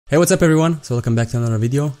Hey, what's up everyone? So welcome back to another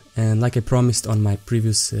video, and like I promised on my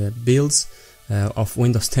previous builds of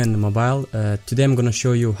Windows 10 mobile, today I'm gonna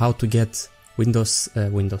show you how to get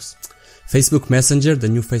Facebook Messenger, the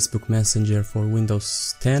new Facebook Messenger for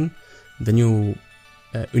Windows 10, the new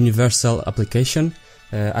universal application.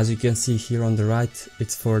 As you can see here on the right,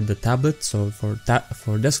 it's for the tablet, so for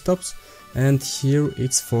desktops, and here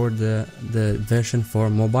it's for the version for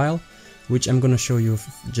mobile, which I'm gonna show you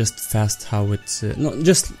just fast how it's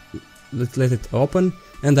just let it open,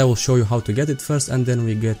 and I will show you how to get it first, and then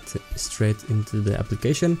we get straight into the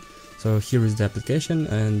application. So here is the application,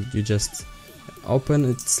 and you just open.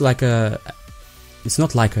 It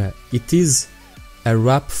is a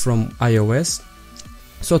wrap from iOS.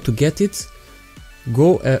 So to get it,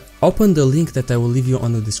 go open the link that I will leave you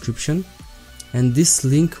on the description, and this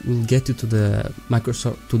link will get you to the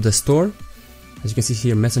store. As you can see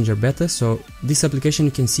here, Messenger Beta. So this application,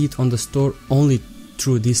 you can see it on the store only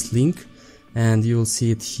through this link, and you will see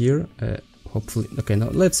it here. Hopefully, okay. Now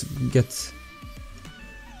let's get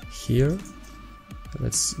here.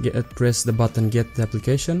 Let's press the button, get the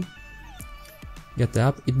application, get the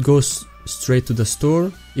app. It goes straight to the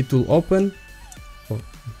store. It will open. Oh,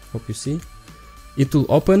 hope you see. It will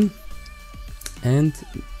open, and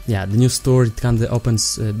yeah, the new store, it kind of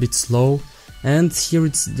opens a bit slow. And here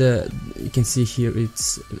it's you can see here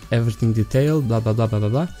it's everything detailed, blah blah blah blah blah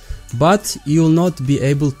blah. But you will not be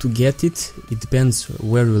able to get it. It depends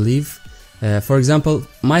where you live. For example,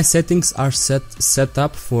 my settings are set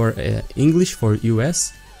up for English, for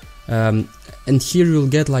US, and here you'll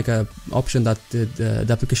get like a option that the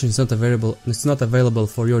application is not available. It's not available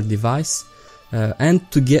for your device. And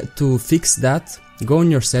to fix that, go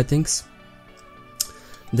in your settings,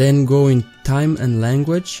 then go in time and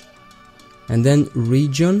language, and then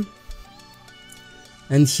region,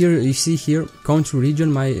 and here you see here country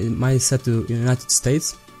region. My set to United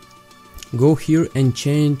States. Go here and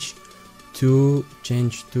change to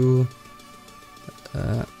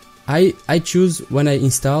I choose, when I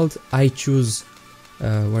installed, I choose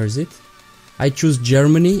where is it? I choose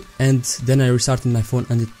Germany, and then I restarted my phone,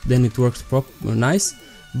 and then it works nice.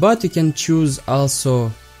 But you can choose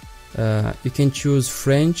also you can choose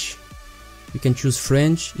French. You can choose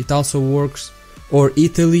French, it also works, or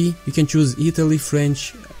Italy. You can choose Italy,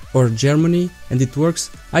 French, or Germany, and it works.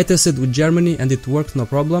 I tested with Germany and it worked, no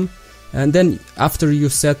problem. And then after you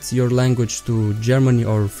set your language to Germany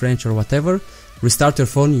or French or whatever, restart your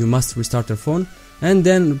phone. You must restart your phone, and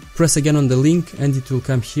then press again on the link, and it will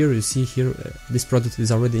come here. You see here, this product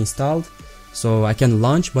is already installed, so I can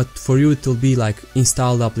launch, but for you it will be like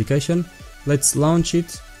install the application. Let's launch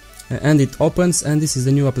it, and it opens, and this is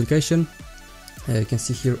the new application. You can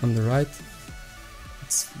see here on the right,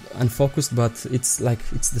 it's unfocused, but it's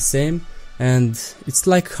the same, and it's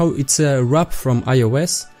like how it's a wrap from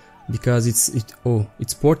iOS, because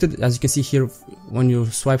it's ported. As you can see here, when you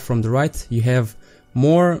swipe from the right, you have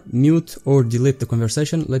more, mute, or delete the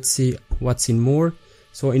conversation. Let's see what's in more.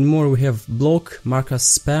 So in more we have block, mark as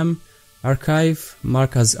spam, archive,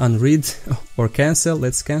 mark as unread, or cancel.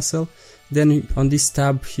 Let's cancel. Then on this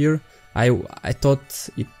tab here, I thought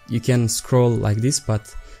you can scroll like this,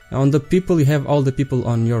 but on the people, you have all the people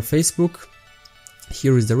on your Facebook.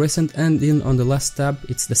 Here is the recent, and then on the last tab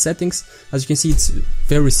it's the settings. As you can see, it's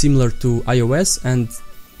very similar to iOS, and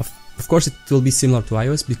of course it will be similar to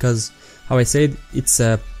iOS, because how I said, it's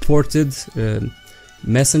a ported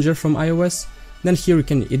messenger from iOS. Then here you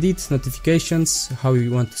can edit notifications, how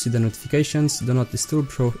you want to see the notifications. Do not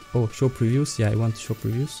disturb, show previews. Yeah, I want to show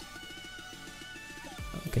previews.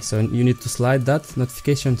 Okay, so you need to slide that.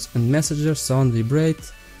 Notifications and messages, sound,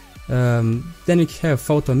 vibrate. Then you have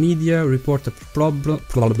photo, media, report a problem.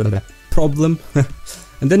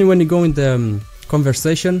 And then when you go in the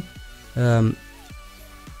conversation, you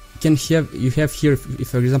have here, if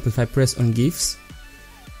for example, if I press on GIFs,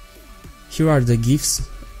 here are the GIFs.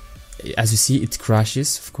 As you see, it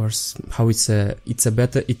crashes. Of course, how it's a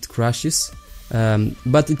beta, it crashes.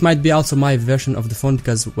 But it might be also my version of the phone,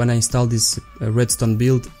 because when I installed this Redstone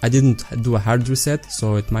build, I didn't do a hard reset,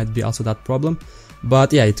 so it might be also that problem.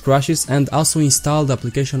 But yeah, it crashes. And also install the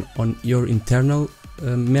application on your internal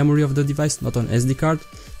memory of the device, not on SD card,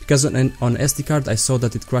 because on SD card I saw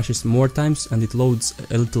that it crashes more times and it loads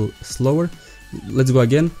a little slower. Let's go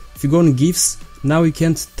again. If you go on GIFs, now you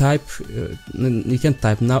can't type. You can't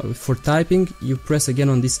type now. For typing, you press again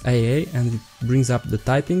on this AA, and it brings up the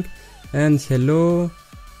typing. And hello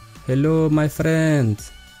my friend.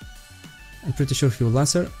 I'm pretty sure he will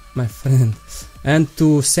answer, my friend. And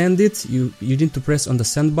to send it, you need to press on the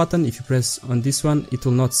send button. If you press on this one, it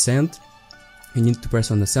will not send. You need to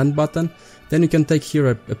press on the send button. Then you can take here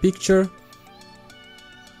a picture,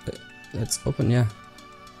 let's open. Yeah,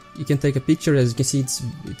 you can take a picture. As you can see,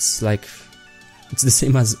 it's like it's the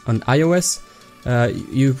same as on iOS.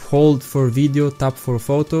 You hold for video, tap for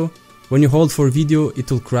photo. When you hold for video,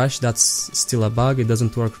 it will crash. That's still a bug. It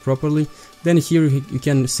doesn't work properly. Then here you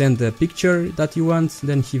can send the picture that you want.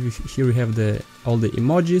 Then here you have all the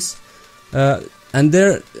emojis. And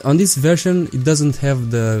there on this version, it doesn't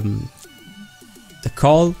have the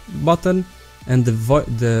call button and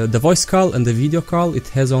the voice call and the video call. It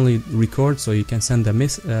has only record, so you can send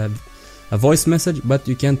a voice message, but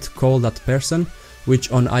you can't call that person.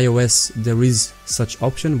 Which on iOS there is such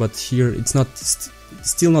option, but here it's not.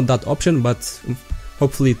 Still not that option, but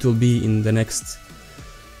hopefully it will be in the next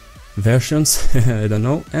versions. I don't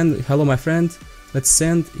know. And hello my friend, let's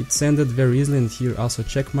send. It sended very easily, and here also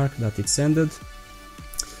check mark that it sended.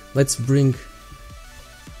 Let's bring,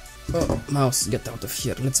 oh mouse, get out of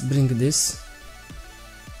here. Let's bring this,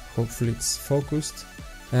 hopefully it's focused,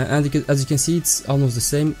 and as you can see it's almost the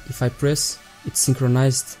same. If I press, it's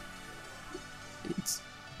synchronized. It's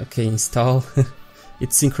okay, install.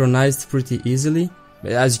 It's synchronized pretty easily.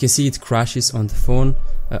 As you can see, it crashes on the phone.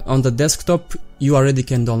 On the desktop, you already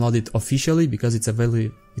can download it officially because it's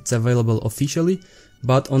available officially.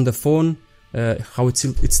 But on the phone, how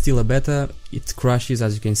it's still a beta, it crashes,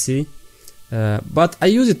 as you can see. But I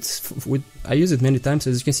use it many times.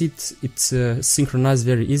 As you can see, it's synchronized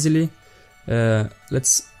very easily. I'm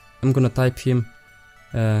gonna type him.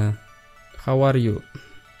 How are you?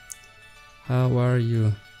 How are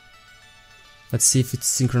you? Let's see if it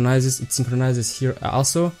synchronizes. It synchronizes here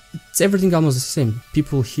also. It's everything almost the same.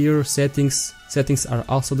 People here, settings are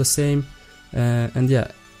also the same. And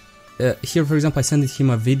yeah, here for example, I sent him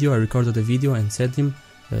a video. I recorded a video and sent him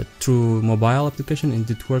through mobile application, and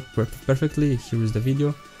it worked perfectly. Here is the video.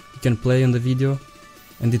 You can play on the video,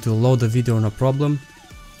 and it will load the video no problem.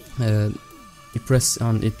 You press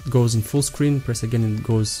on, it goes in full screen. Press again, it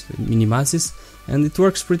goes minimizes. And it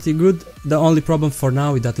works pretty good. The only problem for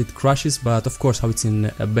now is that it crashes, but of course how it's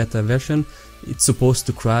in a beta version, it's supposed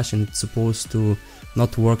to crash and it's supposed to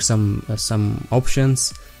not work some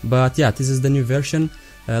options. But yeah, this is the new version.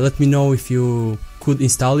 Let me know if you could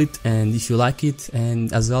install it and if you like it,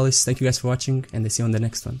 and as always, thank you guys for watching, and I see you on the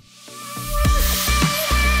next one.